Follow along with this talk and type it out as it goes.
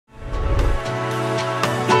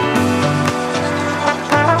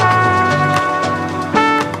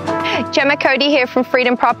Gemma Coady here from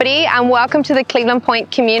Freedom Property, and welcome to the Cleveland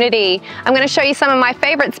Point community. I'm going to show you some of my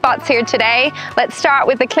favorite spots here today. Let's start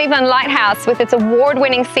with the Cleveland Lighthouse with its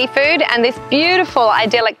award-winning seafood and this beautiful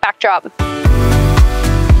idyllic backdrop.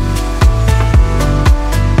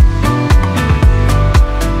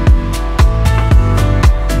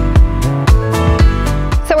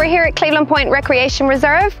 We're here at Cleveland Point Recreation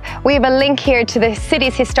Reserve. We have a link here to the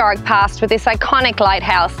city's historic past with this iconic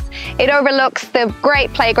lighthouse. It overlooks the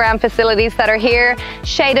great playground facilities that are here,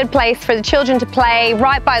 shaded place for the children to play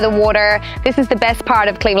right by the water. This is the best part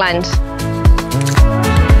of Cleveland.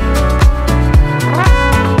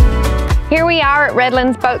 Here we are at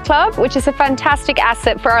Redlands Boat Club, which is a fantastic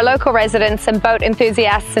asset for our local residents and boat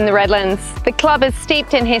enthusiasts in the Redlands. The club is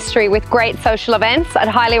steeped in history with great social events. I'd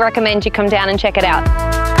highly recommend you come down and check it out.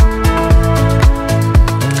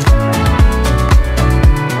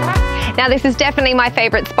 Now, this is definitely my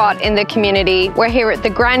favorite spot in the community. We're here at the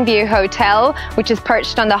Grandview Hotel, which is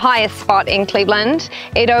perched on the highest spot in Cleveland.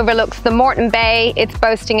 It overlooks the Moreton Bay. It's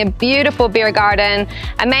boasting a beautiful beer garden,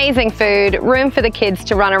 amazing food, room for the kids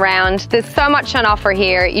to run around. There's so much on offer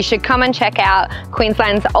here. You should come and check out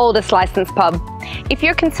Queensland's oldest licensed pub. If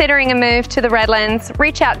you're considering a move to the Redlands,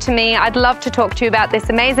 reach out to me. I'd love to talk to you about this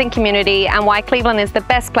amazing community and why Cleveland is the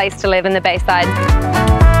best place to live in the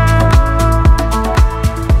Bayside.